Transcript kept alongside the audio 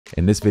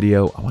In this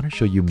video, I want to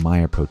show you my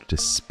approach to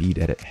speed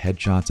edit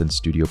headshots and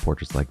studio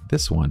portraits like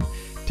this one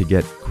to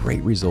get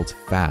great results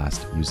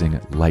fast using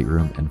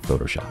Lightroom and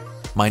Photoshop.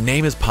 My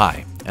name is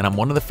Pi, and I'm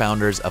one of the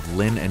founders of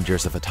Lynn and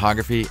Jersa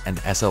Photography and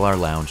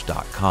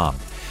SLRLounge.com.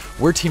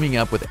 We're teaming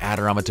up with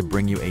Adorama to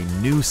bring you a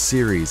new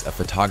series of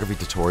photography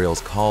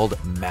tutorials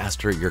called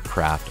Master Your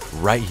Craft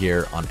right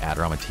here on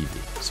Adorama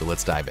TV. So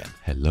let's dive in.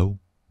 Hello,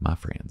 my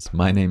friends.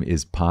 My name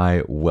is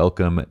Pi.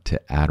 Welcome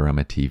to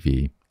Adorama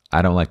TV.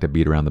 I don't like to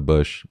beat around the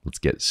bush. Let's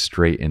get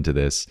straight into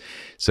this.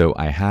 So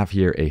I have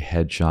here a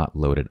headshot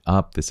loaded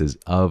up. This is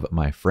of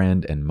my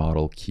friend and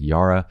model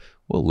Kiara.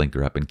 We'll link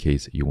her up in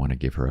case you want to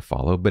give her a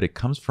follow, but it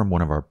comes from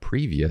one of our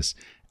previous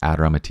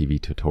Adorama TV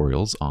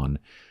tutorials on,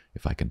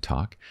 if I can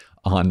talk,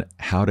 on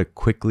how to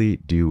quickly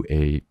do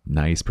a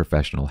nice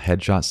professional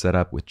headshot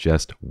setup with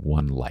just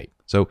one light.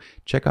 So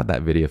check out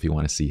that video if you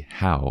want to see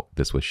how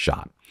this was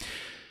shot.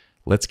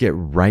 Let's get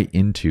right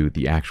into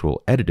the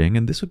actual editing,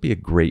 and this would be a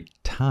great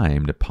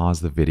time to pause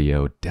the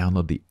video,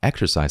 download the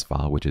exercise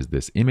file, which is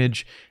this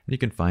image, and you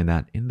can find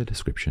that in the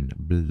description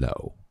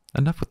below.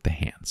 Enough with the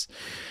hands.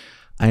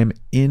 I am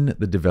in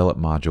the develop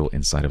module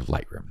inside of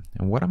Lightroom,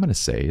 and what I'm going to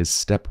say is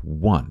step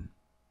 1,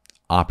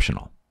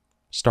 optional.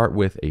 Start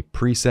with a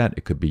preset.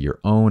 It could be your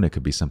own, it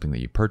could be something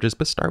that you purchase,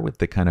 but start with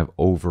the kind of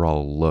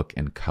overall look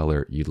and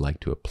color you'd like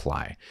to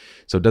apply.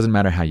 So it doesn't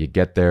matter how you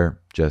get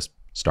there, just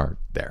start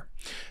there.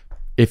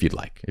 If you'd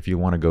like. If you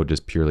want to go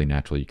just purely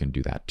natural, you can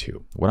do that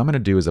too. What I'm going to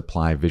do is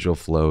apply Visual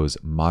Flow's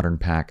Modern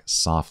Pack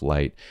Soft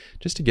Light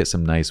just to get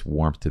some nice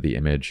warmth to the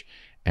image.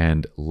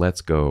 And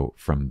let's go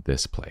from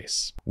this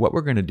place. What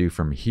we're going to do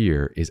from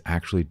here is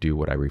actually do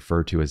what I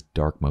refer to as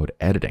dark mode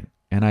editing.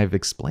 And I've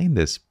explained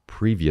this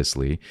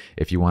previously.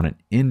 If you want an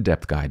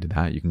in-depth guide to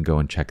that, you can go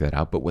and check that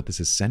out. But what this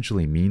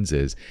essentially means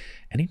is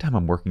anytime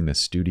I'm working in the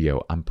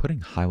studio, I'm putting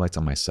highlights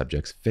on my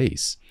subject's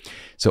face.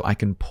 So I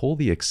can pull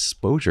the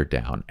exposure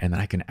down and then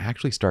I can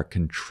actually start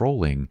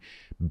controlling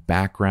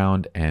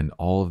background and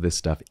all of this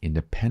stuff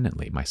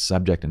independently, my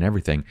subject and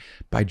everything,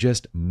 by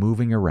just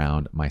moving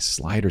around my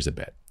sliders a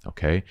bit.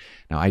 Okay.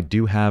 Now I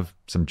do have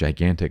some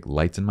gigantic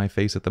lights in my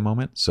face at the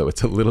moment, so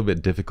it's a little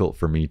bit difficult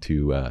for me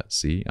to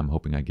see. I'm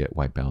hoping I get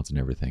white balance and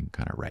everything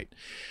kind of right.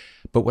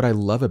 But what I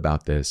love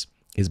about this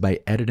is by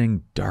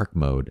editing dark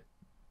mode,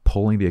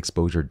 pulling the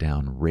exposure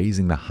down,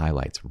 raising the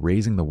highlights,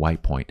 raising the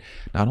white point,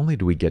 not only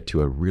do we get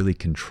to a really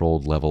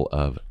controlled level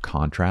of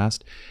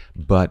contrast,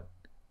 but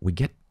we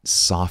get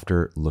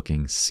softer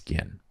looking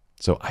skin.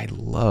 So I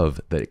love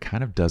that it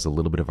kind of does a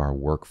little bit of our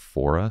work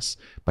for us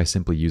by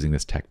simply using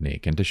this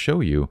technique. And to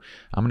show you,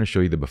 I'm going to show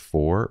you the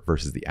before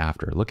versus the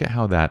after. Look at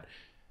how that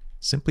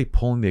simply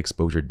pulling the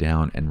exposure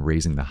down and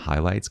raising the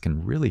highlights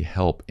can really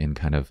help in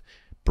kind of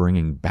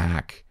bringing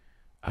back,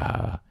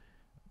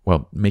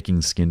 well,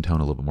 making skin tone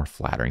a little bit more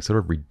flattering, sort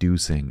of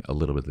reducing a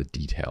little bit of the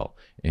detail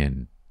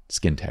in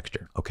skin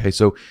texture. Okay,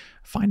 so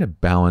find a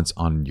balance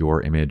on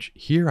your image.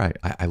 Here,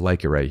 I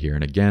like it right here.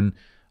 And again,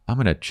 I'm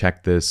going to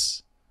check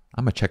this.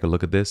 I'm going to check a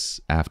look at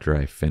this after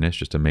I finish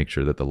just to make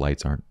sure that the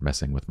lights aren't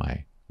messing with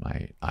my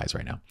eyes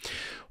right now.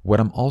 What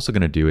I'm also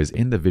going to do is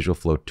in the Visual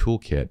Flow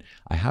toolkit,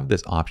 I have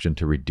this option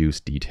to reduce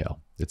detail.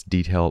 It's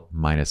detail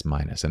minus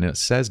minus, and it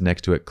says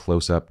next to it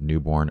close up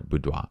newborn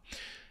boudoir.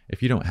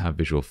 If you don't have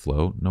Visual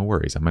Flow, no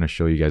worries. I'm going to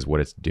show you guys what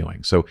it's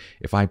doing. So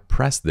if I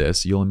press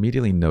this, you'll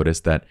immediately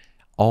notice that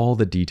all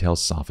the detail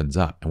softens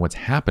up. And what's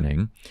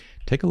happening,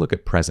 take a look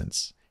at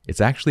presence. It's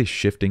actually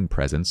shifting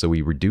presence, so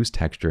we reduce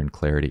texture and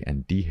clarity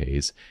and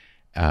dehaze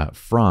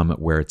from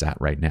where it's at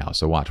right now.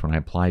 So watch, when I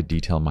apply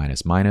detail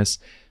minus minus,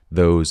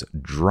 those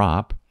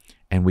drop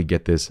and we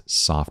get this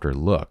softer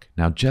look.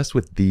 Now just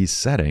with these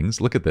settings,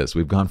 look at this.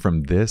 We've gone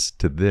from this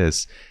to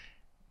this,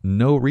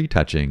 no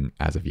retouching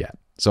as of yet.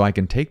 So I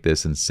can take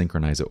this and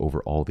synchronize it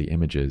over all the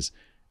images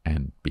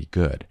and be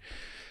good.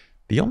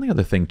 The only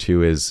other thing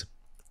too is,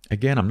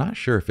 again, I'm not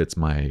sure if it's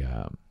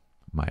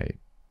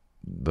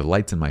the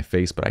lights in my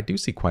face, but I do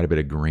see quite a bit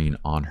of green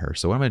on her.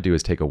 So what I'm going to do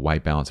is take a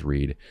white balance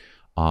read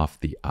off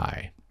the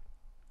eye.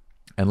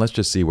 And let's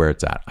just see where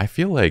it's at. I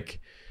feel like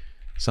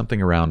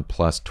something around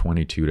plus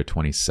 22 to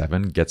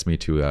 27 gets me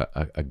to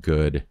a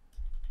good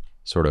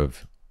sort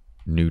of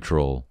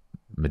neutral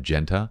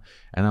magenta.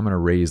 And I'm going to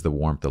raise the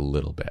warmth a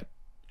little bit.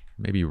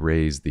 Maybe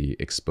raise the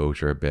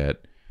exposure a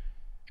bit.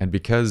 And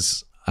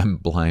because I'm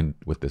blind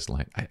with this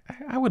light,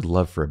 I would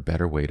love for a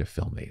better way to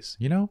film these,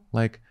 you know,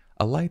 like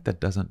a light that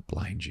doesn't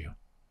blind you,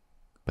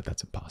 but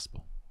that's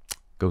impossible.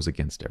 Goes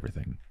against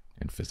everything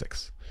in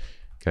physics.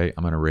 Okay,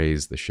 I'm going to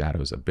raise the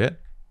shadows a bit.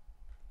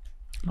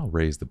 And I'll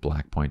raise the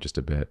black point just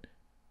a bit.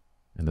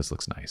 And this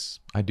looks nice.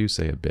 I do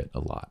say a bit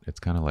a lot. It's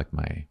kind of like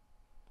my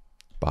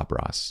Bob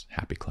Ross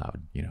happy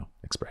cloud, you know,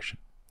 expression.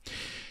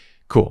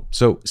 Cool.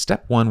 So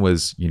step 1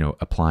 was, you know,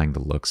 applying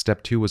the look.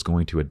 Step 2 was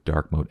going to a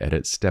dark mode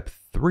edit. Step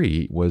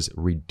 3 was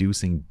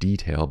reducing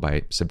detail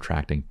by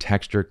subtracting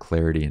texture,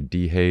 clarity, and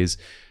dehaze.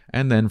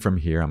 And then from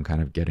here, I'm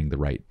kind of getting the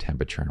right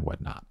temperature and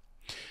whatnot.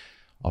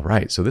 All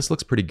right, so this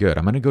looks pretty good.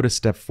 I'm going to go to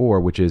step 4,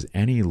 which is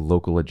any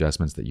local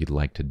adjustments that you'd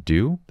like to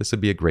do. This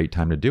would be a great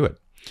time to do it.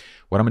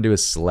 What I'm gonna do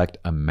is select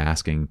a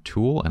masking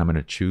tool and I'm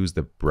gonna choose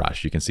the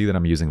brush. You can see that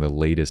I'm using the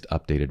latest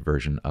updated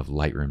version of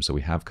Lightroom. So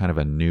we have kind of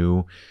a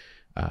new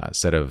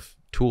set of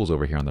tools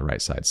over here on the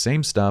right side.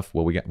 Same stuff.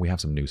 Well, we have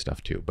some new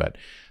stuff too, but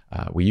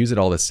we use it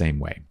all the same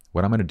way.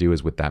 What I'm gonna do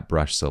is with that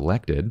brush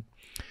selected,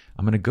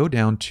 I'm gonna go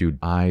down to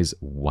Eyes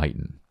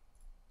Whiten.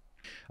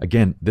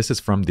 Again, this is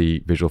from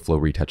the Visual Flow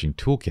Retouching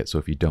Toolkit, so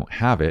if you don't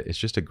have it, it's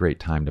just a great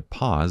time to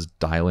pause,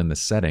 dial in the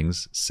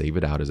settings, save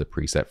it out as a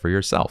preset for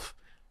yourself.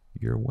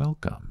 You're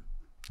welcome.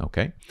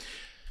 Okay?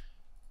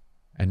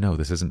 And no,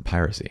 this isn't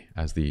piracy.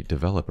 As the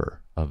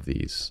developer of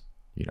these,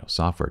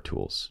 software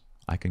tools,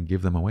 I can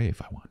give them away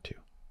if I want to.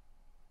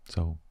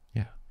 So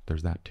yeah,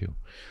 there's that too.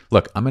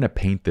 Look, I'm gonna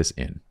paint this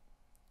in,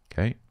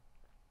 okay?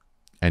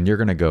 And you're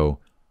gonna go,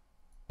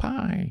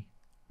 Pi,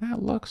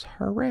 that looks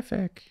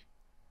horrific.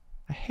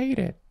 I hate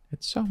it.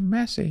 It's so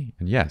messy.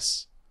 And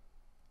yes,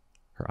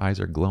 her eyes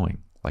are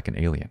glowing like an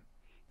alien,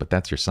 but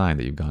that's your sign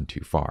that you've gone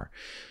too far.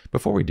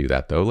 Before we do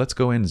that though, let's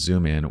go and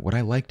zoom in. What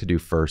I like to do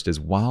first is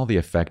while the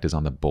effect is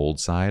on the bold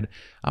side,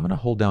 I'm gonna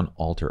hold down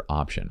Alter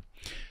Option.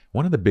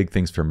 One of the big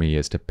things for me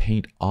is to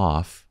paint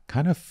off,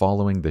 kind of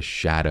following the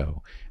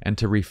shadow and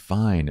to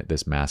refine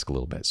this mask a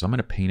little bit. So I'm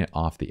gonna paint it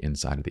off the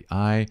inside of the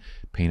eye,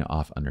 paint it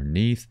off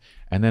underneath,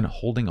 and then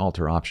holding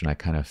Alter Option, I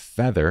kind of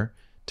feather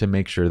to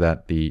make sure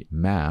that the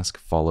mask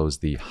follows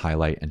the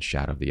highlight and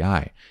shadow of the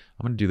eye.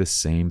 I'm gonna do the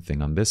same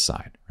thing on this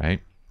side,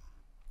 right?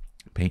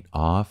 Paint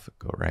off,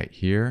 go right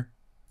here.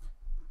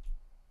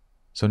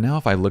 So now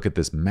if I look at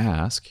this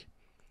mask,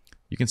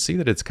 you can see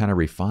that it's kind of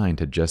refined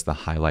to just the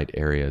highlight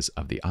areas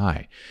of the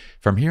eye.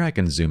 From here, I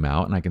can zoom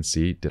out and I can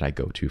see, did I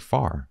go too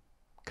far?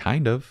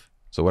 Kind of.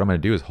 So what I'm gonna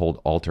do is hold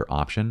Alter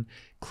Option,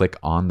 click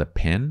on the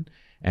pin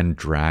and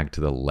drag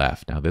to the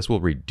left. Now this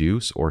will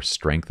reduce or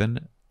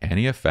strengthen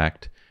any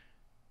effect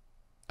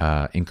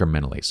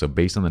incrementally. So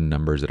based on the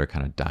numbers that are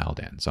kind of dialed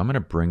in. So I'm gonna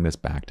bring this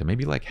back to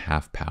maybe like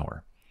half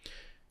power.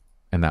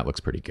 And that looks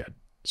pretty good.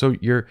 So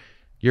your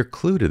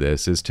clue to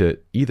this is to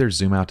either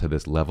zoom out to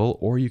this level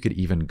or you could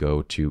even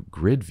go to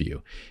grid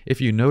view. If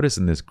you notice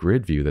in this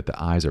grid view that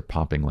the eyes are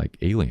popping like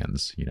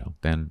aliens,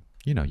 then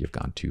you've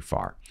gone too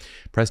far.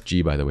 Press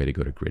G, by the way, to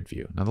go to grid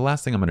view. Now the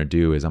last thing I'm gonna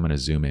do is I'm gonna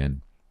zoom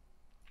in.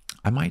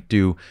 I might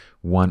do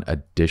one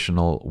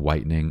additional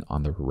whitening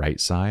on the right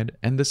side.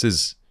 And this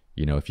is,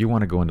 if you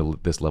want to go into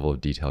this level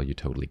of detail, you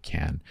totally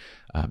can.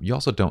 You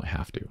also don't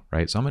have to,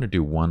 right? So I'm going to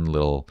do one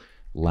little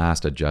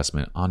last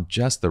adjustment on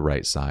just the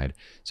right side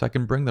so I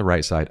can bring the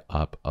right side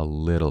up a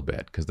little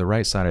bit because the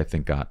right side I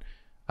think got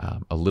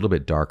a little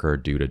bit darker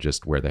due to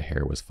just where the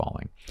hair was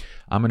falling.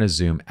 I'm going to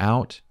zoom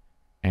out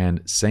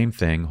and same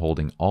thing,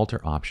 holding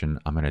Alter Option,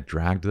 I'm going to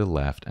drag to the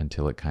left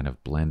until it kind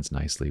of blends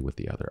nicely with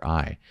the other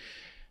eye.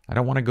 I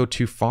don't want to go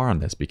too far on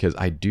this because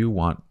I do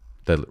want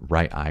the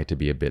right eye to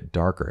be a bit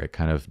darker. It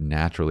kind of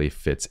naturally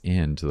fits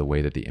into the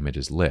way that the image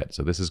is lit.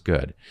 So this is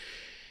good.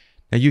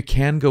 Now you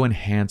can go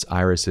enhance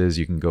irises,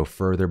 you can go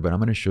further, but I'm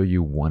going to show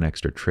you one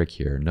extra trick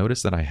here.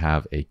 Notice that I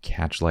have a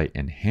Catchlight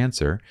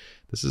Enhancer.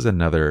 This is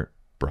another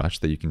brush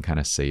that you can kind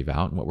of save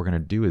out. And what we're going to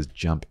do is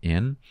jump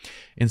in.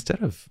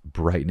 Instead of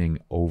brightening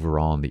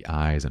overall in the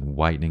eyes and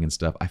whitening and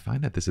stuff, I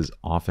find that this is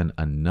often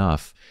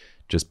enough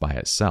just by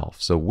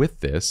itself. So with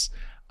this,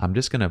 I'm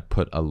just going to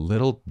put a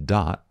little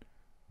dot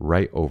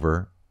right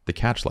over the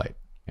catchlight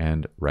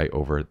and right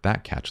over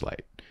that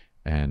catchlight.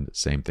 And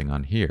same thing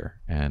on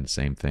here and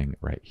same thing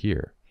right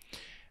here.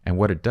 And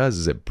what it does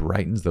is it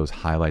brightens those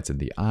highlights in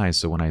the eyes.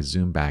 So when I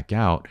zoom back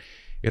out,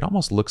 it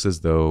almost looks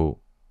as though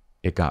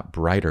it got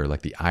brighter,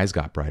 like the eyes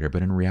got brighter,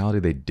 but in reality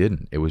they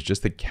didn't. It was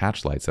just the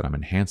catchlights that I'm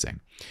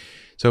enhancing.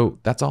 So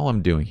that's all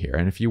I'm doing here.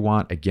 And if you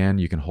want, again,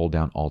 you can hold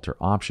down Alter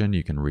Option.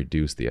 You can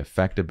reduce the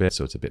effect a bit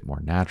so it's a bit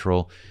more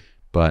natural,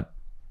 but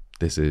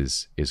this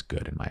is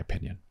good in my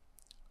opinion.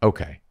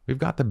 Okay, we've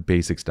got the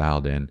basics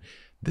dialed in.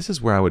 This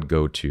is where I would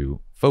go to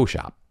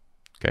Photoshop,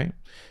 okay?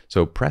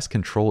 So press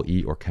Control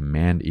E or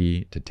Command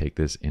E to take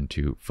this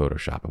into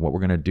Photoshop. And what we're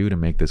gonna do to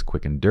make this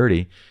quick and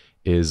dirty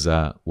is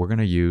we're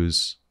gonna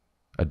use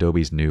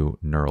Adobe's new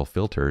neural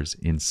filters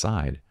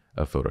inside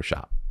of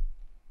Photoshop.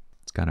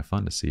 It's kind of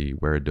fun to see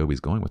where Adobe's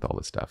going with all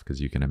this stuff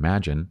because you can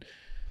imagine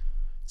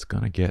it's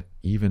gonna get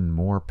even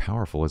more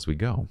powerful as we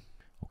go.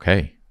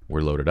 Okay. We're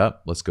loaded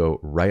up. Let's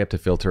go right up to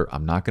filter.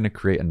 I'm not going to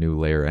create a new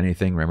layer or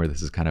anything. Remember,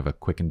 this is kind of a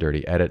quick and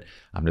dirty edit.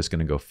 I'm just going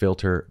to go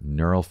filter,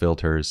 neural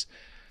filters.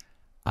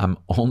 I'm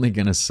only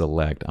going to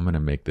select, I'm going to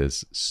make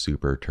this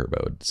super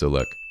turboed. So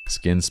look,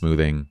 skin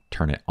smoothing,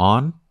 turn it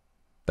on.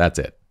 That's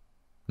it.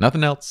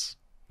 Nothing else.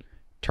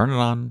 Turn it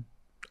on,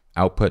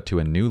 output to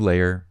a new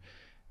layer.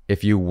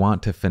 If you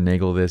want to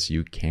finagle this,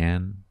 you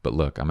can. But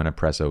look, I'm going to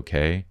press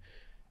OK.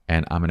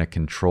 And I'm going to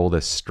control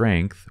the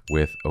strength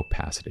with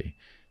opacity.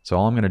 So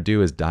all I'm going to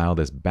do is dial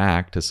this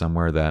back to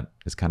somewhere that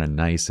is kind of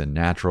nice and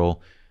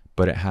natural,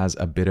 but it has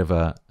a bit of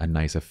a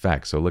nice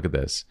effect. So look at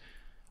this.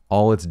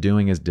 All it's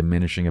doing is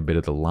diminishing a bit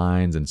of the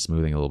lines and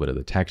smoothing a little bit of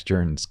the texture,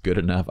 and it's good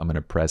enough. I'm going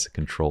to press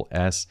Control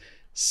S,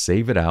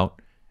 save it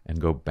out, and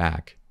go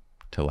back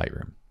to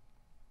Lightroom.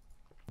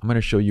 I'm going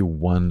to show you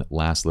one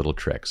last little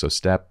trick. So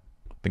step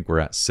think we're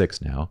at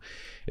 6 now,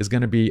 is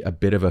going to be a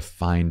bit of a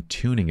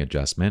fine-tuning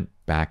adjustment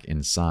back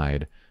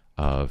inside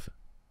of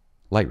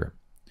Lightroom.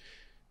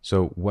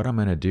 So what I'm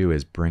going to do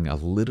is bring a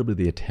little bit of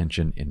the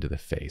attention into the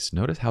face.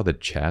 Notice how the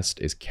chest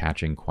is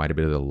catching quite a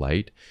bit of the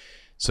light.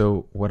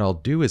 So what I'll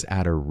do is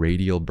add a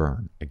radial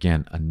burn.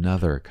 Again,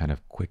 another kind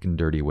of quick and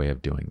dirty way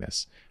of doing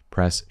this.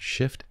 Press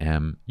Shift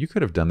M. You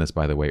could have done this,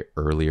 by the way,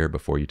 earlier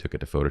before you took it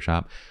to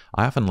Photoshop.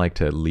 I often like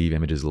to leave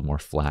images a little more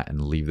flat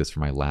and leave this for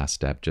my last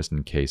step, just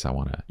in case I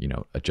want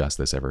to, adjust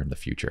this ever in the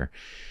future.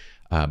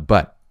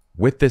 But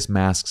with this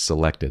mask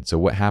selected, so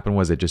what happened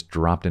was it just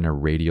dropped in a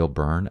radial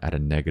burn at a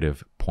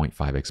negative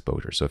 0.5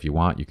 exposure. So if you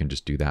want, you can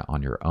just do that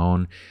on your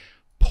own.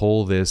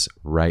 Pull this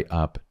right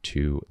up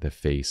to the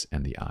face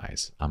and the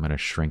eyes. I'm going to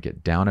shrink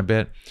it down a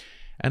bit.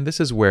 And this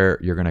is where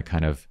you're going to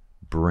kind of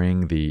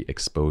bring the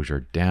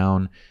exposure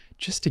down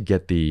just to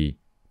get the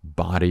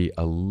body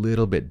a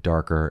little bit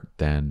darker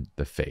than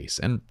the face.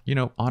 And,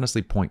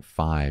 honestly,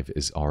 0.5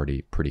 is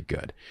already pretty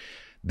good.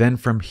 Then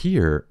from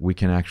here, we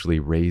can actually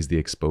raise the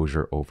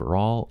exposure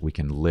overall. We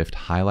can lift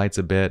highlights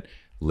a bit,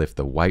 lift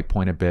the white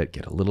point a bit,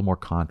 get a little more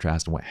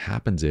contrast. And what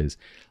happens is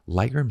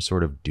Lightroom's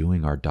sort of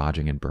doing our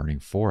dodging and burning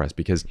for us,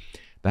 because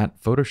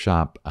that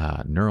Photoshop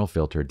neural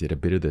filter did a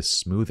bit of this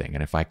smoothing.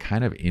 And if I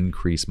kind of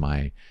increase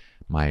my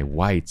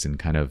whites and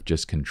kind of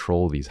just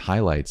control these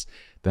highlights,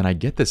 then I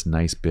get this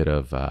nice bit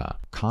of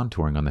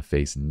contouring on the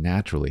face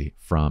naturally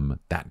from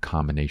that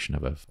combination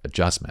of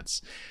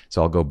adjustments.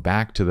 So I'll go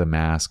back to the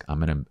mask.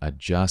 I'm going to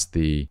adjust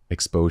the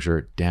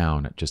exposure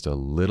down just a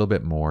little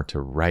bit more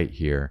to right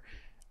here.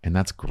 And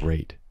that's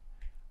great.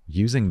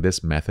 Using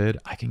this method,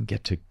 I can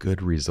get to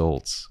good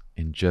results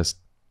in just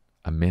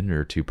a minute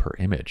or two per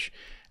image.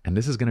 And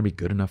this is going to be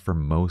good enough for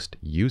most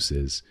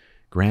uses.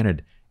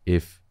 Granted,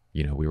 if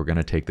we were going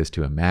to take this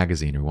to a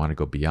magazine or we want to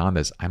go beyond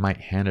this, I might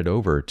hand it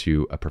over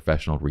to a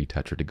professional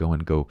retoucher to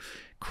go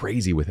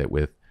crazy with it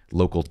with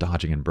local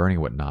dodging and burning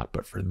and whatnot.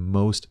 But for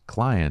most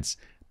clients,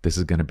 this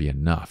is going to be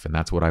enough. And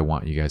that's what I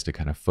want you guys to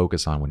kind of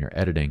focus on when you're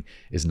editing,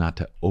 is not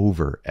to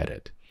over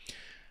edit.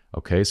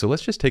 Okay, so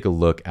let's just take a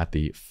look at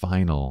the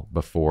final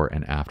before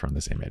and after on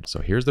this image.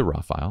 So here's the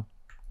raw file.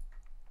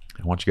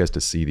 I want you guys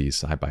to see these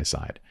side by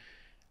side.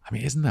 I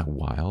mean, isn't that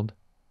wild?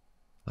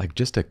 Like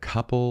just a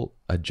couple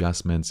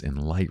adjustments in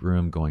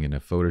Lightroom, going into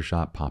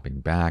Photoshop,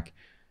 popping back.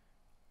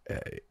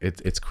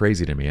 It's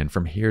crazy to me. And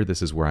from here,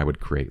 this is where I would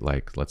create,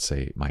 like, let's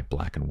say my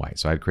black and white.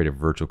 So I'd create a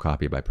virtual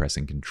copy by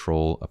pressing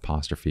Control'',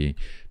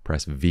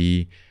 press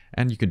V,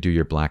 and you can do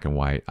your black and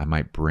white. I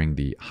might bring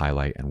the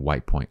highlight and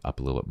white point up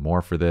a little bit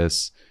more for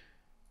this.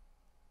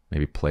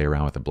 Maybe play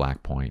around with the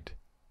black point.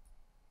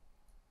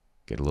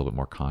 Get a little bit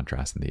more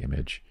contrast in the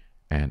image.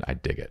 And I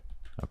dig it.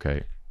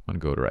 Okay. I'm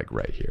going to go to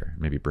right here.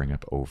 Maybe bring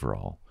up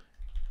overall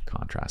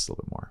contrast a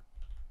little bit more.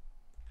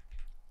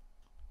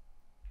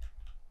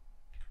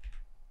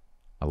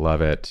 I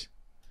love it.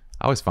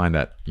 I always find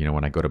that,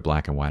 when I go to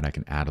black and white, I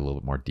can add a little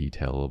bit more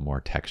detail, a little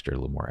more texture, a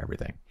little more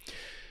everything.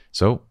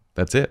 So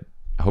that's it.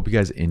 I hope you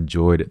guys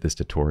enjoyed this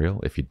tutorial.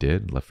 If you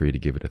did, I'd love for you to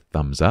give it a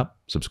thumbs up,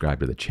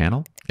 subscribe to the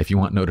channel. If you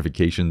want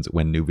notifications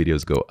when new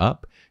videos go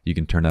up, you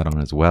can turn that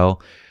on as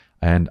well.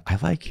 And I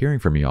like hearing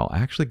from you all. I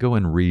actually go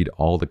and read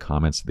all the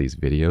comments to these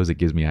videos. It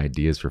gives me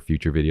ideas for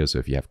future videos. So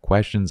if you have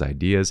questions,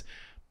 ideas,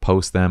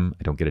 post them.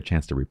 I don't get a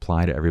chance to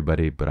reply to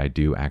everybody, but I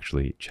do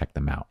actually check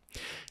them out.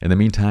 In the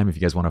meantime, if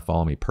you guys want to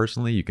follow me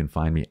personally, you can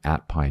find me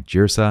at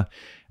PieGirsa,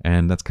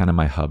 and that's kind of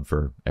my hub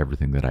for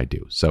everything that I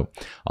do. So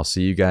I'll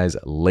see you guys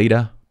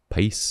later.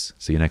 Peace.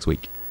 See you next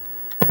week.